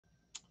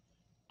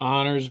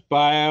Honors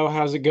Bio,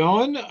 how's it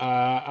going?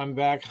 I'm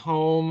back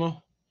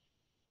home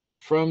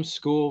from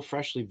school,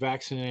 freshly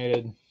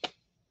vaccinated.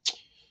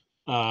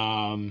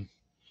 Um,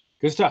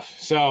 Good stuff.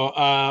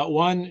 So,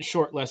 one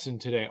short lesson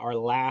today, our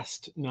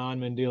last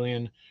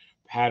non-Mendelian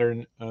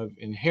pattern of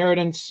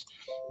inheritance,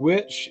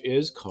 which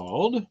is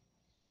called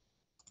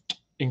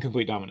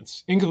incomplete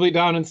dominance. Incomplete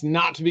dominance,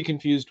 not to be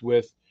confused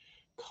with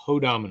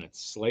codominance,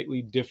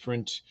 slightly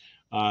different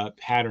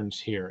patterns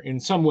here in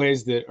some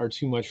ways that are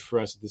too much for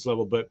us at this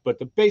level. But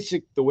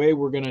the way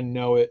we're going to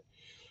know it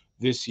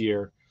this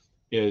year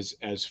is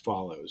as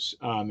follows.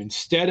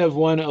 Instead of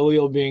one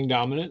allele being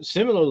dominant,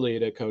 similarly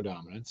to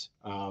codominance,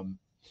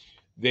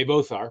 they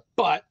both are,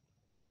 but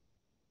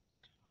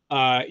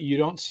you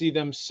don't see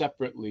them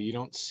separately. You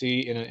don't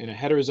see in a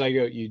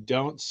heterozygote, you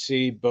don't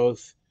see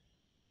both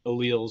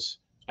alleles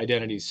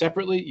identities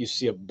separately. You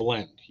see a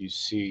blend. You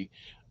see,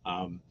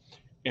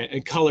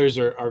 and colors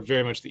are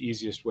very much the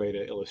easiest way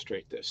to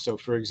illustrate this. So,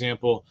 for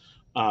example,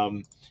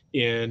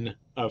 in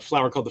a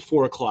flower called the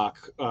 4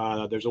 o'clock,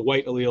 there's a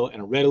white allele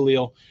and a red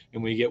allele,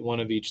 and when you get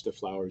one of each, the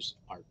flowers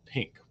are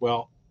pink.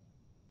 Well,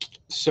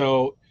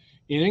 so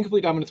in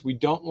incomplete dominance, we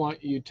don't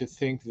want you to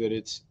think that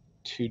it's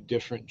two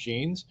different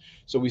genes.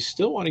 So we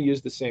still want to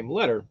use the same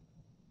letter.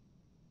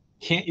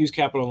 Can't use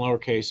capital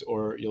and lowercase,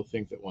 or you'll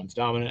think that one's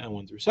dominant and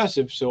one's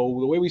recessive. So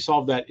the way we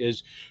solve that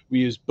is we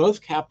use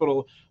both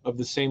capital of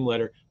the same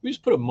letter. We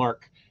just put a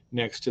mark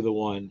next to the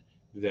one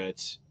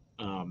that's,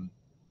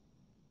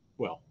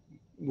 well,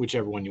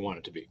 whichever one you want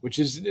it to be, which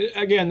is,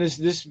 again,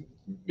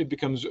 it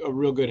becomes a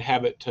real good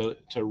habit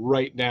to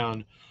write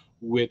down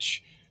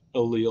which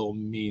allele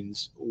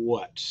means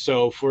what.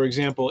 So, for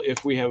example,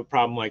 if we have a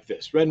problem like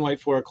this, red and white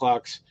 4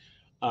 o'clocks,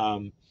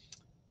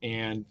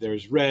 and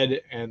there's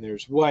red and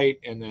there's white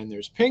and then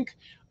there's pink,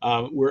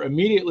 we're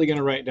immediately going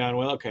to write down,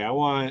 well, okay, I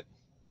want,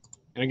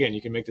 and again, you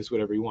can make this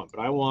whatever you want,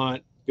 but I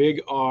want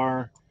big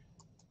R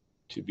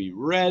to be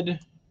red,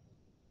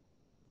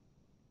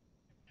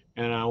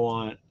 and I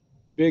want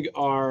big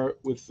R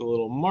with the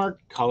little mark,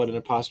 call it an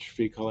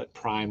apostrophe, call it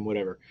prime,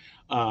 whatever.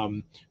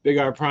 Big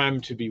R prime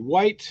to be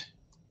white.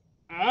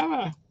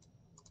 Thought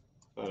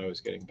I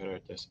was getting better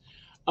at this.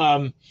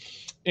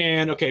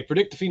 And okay,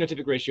 predict the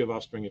phenotypic ratio of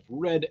offspring if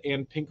red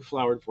and pink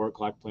flowered 4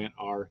 o'clock plant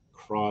are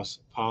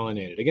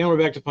cross-pollinated. Again, we're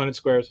back to Punnett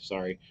squares.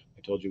 Sorry,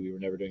 I told you we were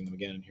never doing them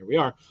again, and here we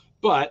are.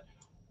 But,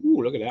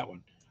 ooh, look at that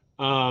one.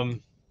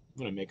 I'm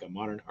going to make a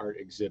modern art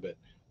exhibit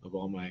of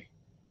all my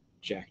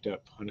jacked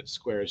up Punnett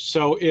squares.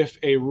 So if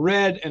a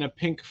red and a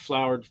pink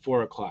flowered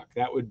 4 o'clock,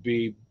 that would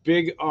be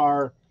big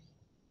R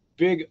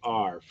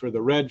for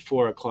the red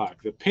 4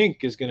 o'clock. The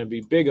pink is going to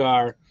be big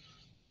R,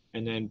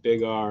 and then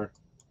big R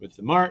with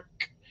the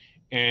mark,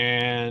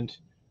 and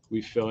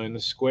we fill in the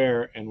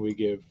square and we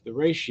give the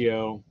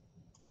ratio.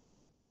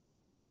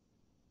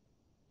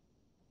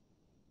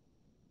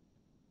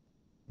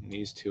 And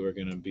these two are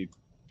going to be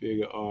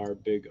big R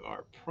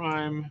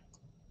prime.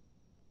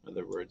 In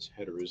other words,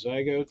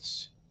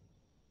 heterozygotes.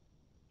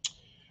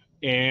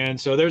 And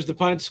so there's the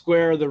Punnett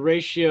square, the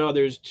ratio.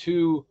 There's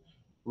 2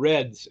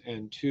 reds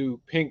and 2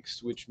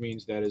 pinks, which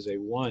means that is a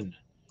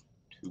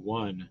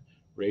 1-to-1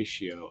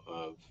 ratio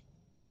of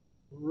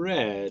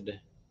red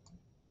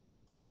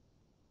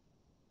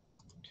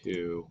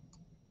to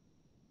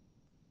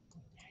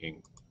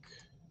pink.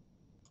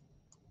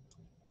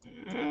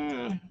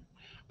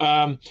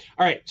 All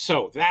right,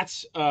 so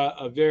that's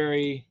a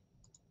very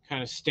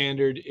kind of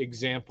standard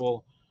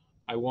example.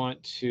 I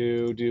want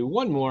to do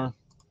one more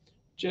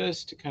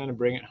just to kind of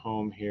bring it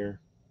home here.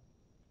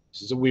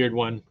 This is a weird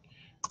one,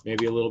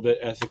 maybe a little bit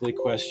ethically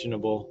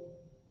questionable.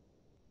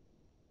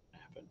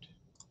 What happened?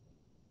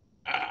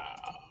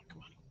 Come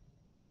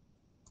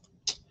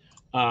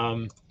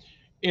on.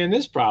 In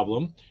this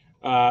problem,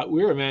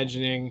 we're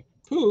imagining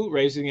Pooh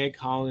raising a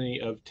colony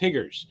of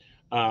tigers.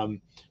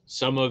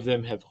 Some of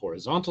them have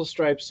horizontal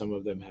stripes, some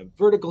of them have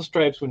vertical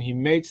stripes. When he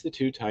mates the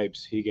 2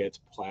 types, he gets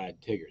plaid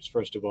tigers.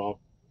 First of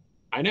all,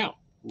 I know,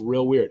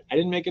 real weird. I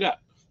didn't make it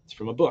up. It's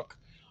from a book.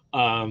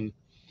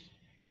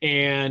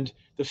 And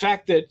the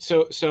fact that,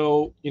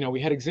 so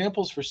we had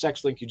examples for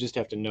sex link. You just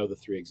have to know the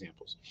 3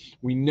 examples.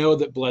 We know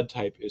that blood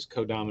type is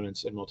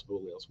codominance and multiple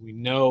alleles. We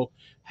know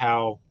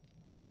how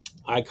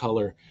eye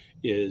color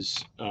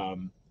is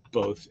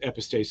both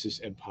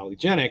epistasis and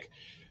polygenic.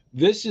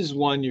 This is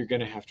one you're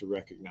going to have to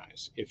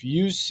recognize. If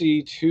you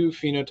see 2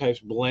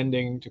 phenotypes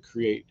blending to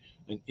create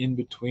an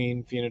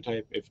in-between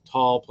phenotype, if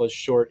tall plus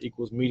short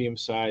equals medium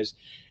size,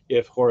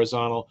 if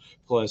horizontal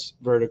plus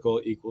vertical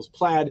equals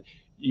plaid,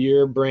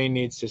 your brain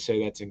needs to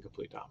say that's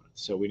incomplete dominance.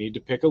 So we need to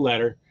pick a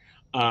letter.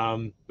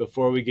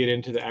 Before we get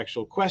into the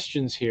actual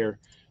questions here,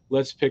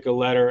 let's pick a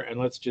letter, and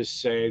let's just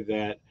say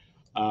that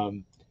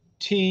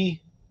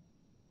T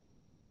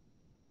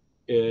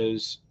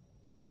is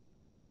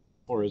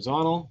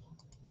horizontal,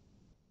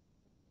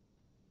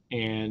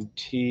 and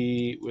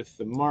T with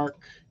the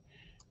mark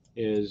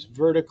is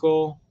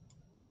vertical.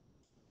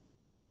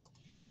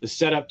 The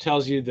setup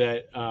tells you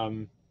that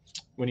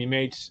when he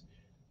mates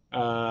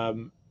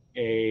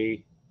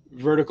a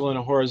vertical and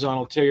a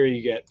horizontal tigger,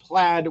 you get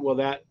plaid. Well,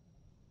 that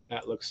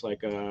that looks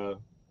like an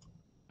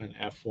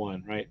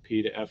F1, right?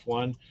 P to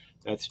F1.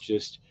 That's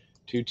just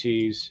two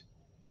T's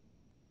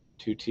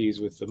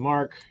with the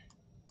mark,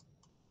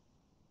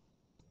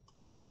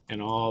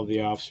 and all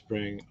the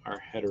offspring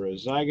are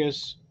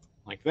heterozygous,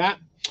 like that.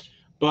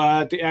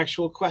 But the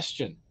actual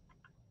question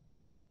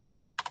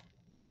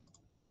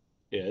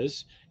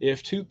is,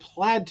 if two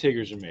plaid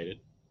tigers are mated,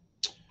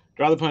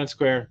 draw the Punnett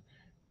square,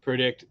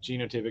 predict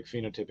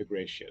genotypic-phenotypic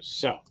ratios.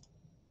 So,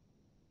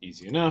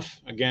 easy enough.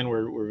 Again,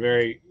 we're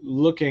very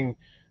looking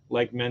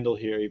like Mendel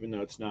here, even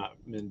though it's not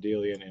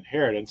Mendelian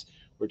inheritance.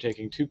 We're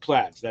taking two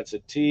plaids. That's a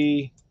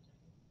T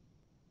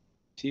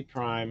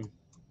prime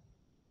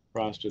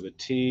crossed with a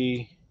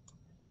T.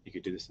 You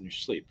could do this in your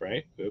sleep,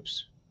 right?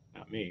 Oops,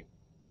 not me.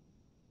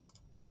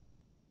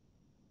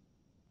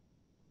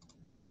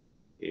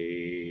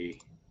 A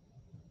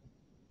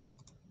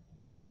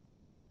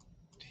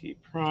T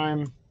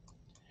prime.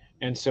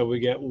 And so we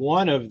get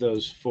one of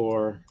those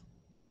four,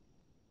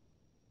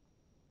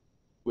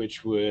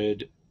 which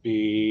would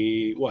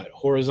be what?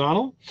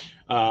 Horizontal.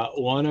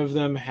 One of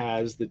them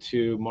has the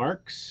two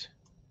marks.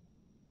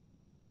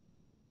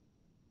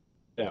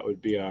 That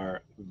would be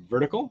our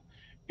vertical.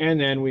 And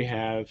then we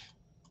have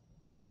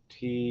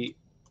T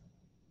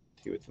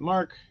with the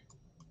mark,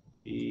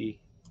 T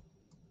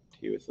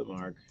with the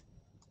mark.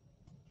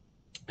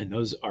 And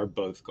those are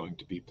both going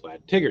to be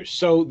plaid tigers.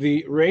 So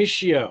the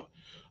ratio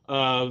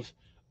of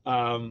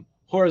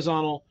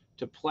horizontal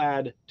to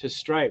plaid to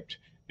striped,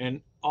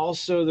 and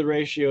also the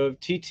ratio of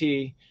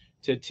TT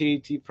to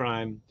T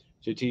prime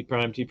to T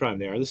prime, T prime,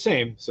 they are the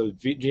same. So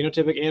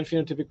genotypic and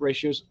phenotypic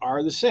ratios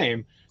are the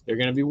same. They're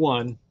going to be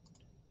 1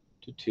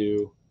 to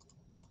 2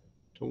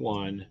 to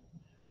 1.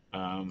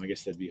 I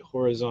guess that'd be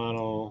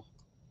horizontal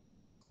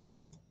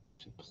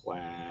to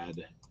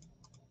plaid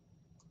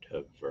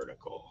to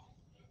vertical.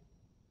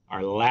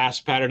 Our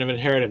last pattern of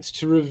inheritance.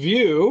 To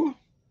review,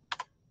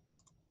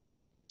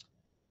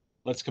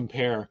 let's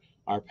compare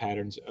our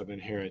patterns of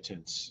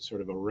inheritance,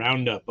 sort of a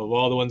roundup of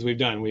all the ones we've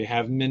done. We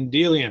have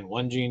Mendelian,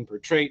 1 gene per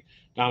trait,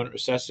 dominant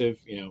recessive,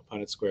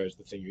 Punnett square is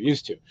the thing you're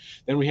used to.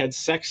 Then we had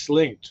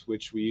sex-linked,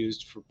 which we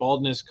used for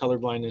baldness,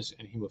 colorblindness,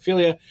 and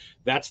hemophilia.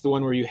 That's the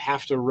one where you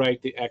have to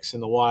write the X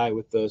and the Y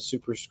with the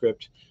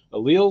superscript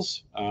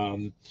alleles.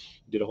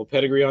 Did a whole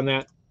pedigree on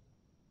that.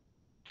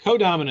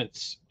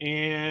 Codominance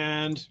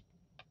and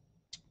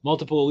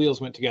multiple alleles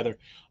went together.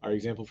 Our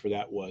example for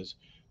that was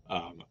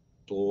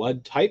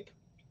blood type.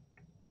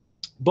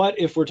 But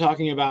if we're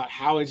talking about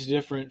how it's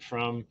different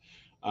from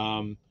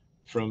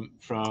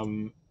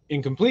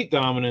incomplete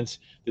dominance,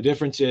 the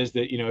difference is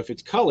that, if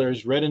it's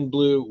colors, red and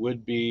blue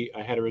would be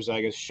a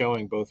heterozygous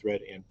showing both red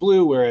and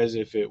blue, whereas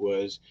if it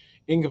was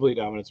incomplete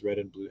dominance, red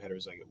and blue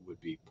heterozygote would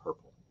be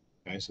purple.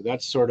 Okay, so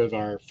that's sort of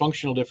our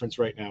functional difference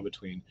right now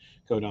between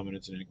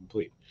codominance and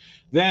incomplete.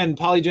 Then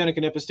polygenic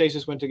and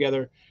epistasis went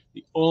together.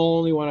 The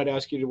only one I'd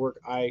ask you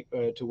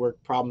to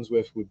work problems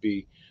with would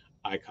be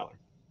eye color.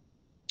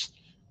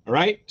 All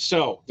right,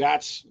 so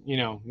that's,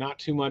 not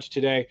too much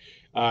today.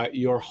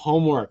 Your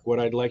homework, what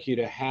I'd like you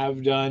to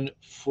have done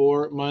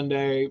for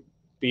Monday,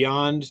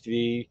 beyond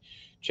the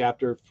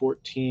chapter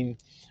 14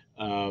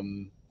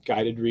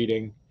 guided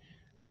reading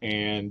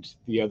and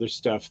the other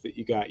stuff that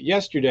you got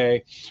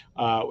yesterday,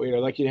 what I'd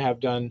like you to have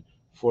done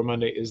for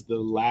Monday is the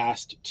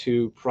last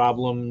two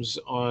problems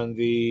on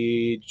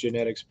the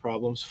genetics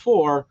problems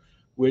 4,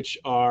 which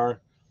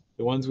are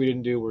the ones we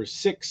didn't do were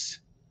 6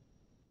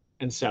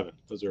 and 7.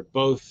 Those are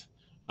both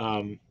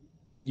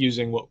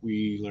using what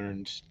we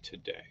learned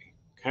today.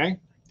 Okay, I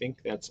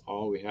think that's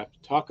all we have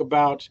to talk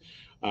about.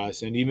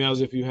 Send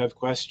emails if you have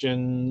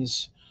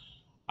questions.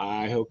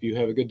 I hope you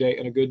have a good day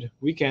and a good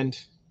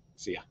weekend.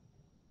 See ya.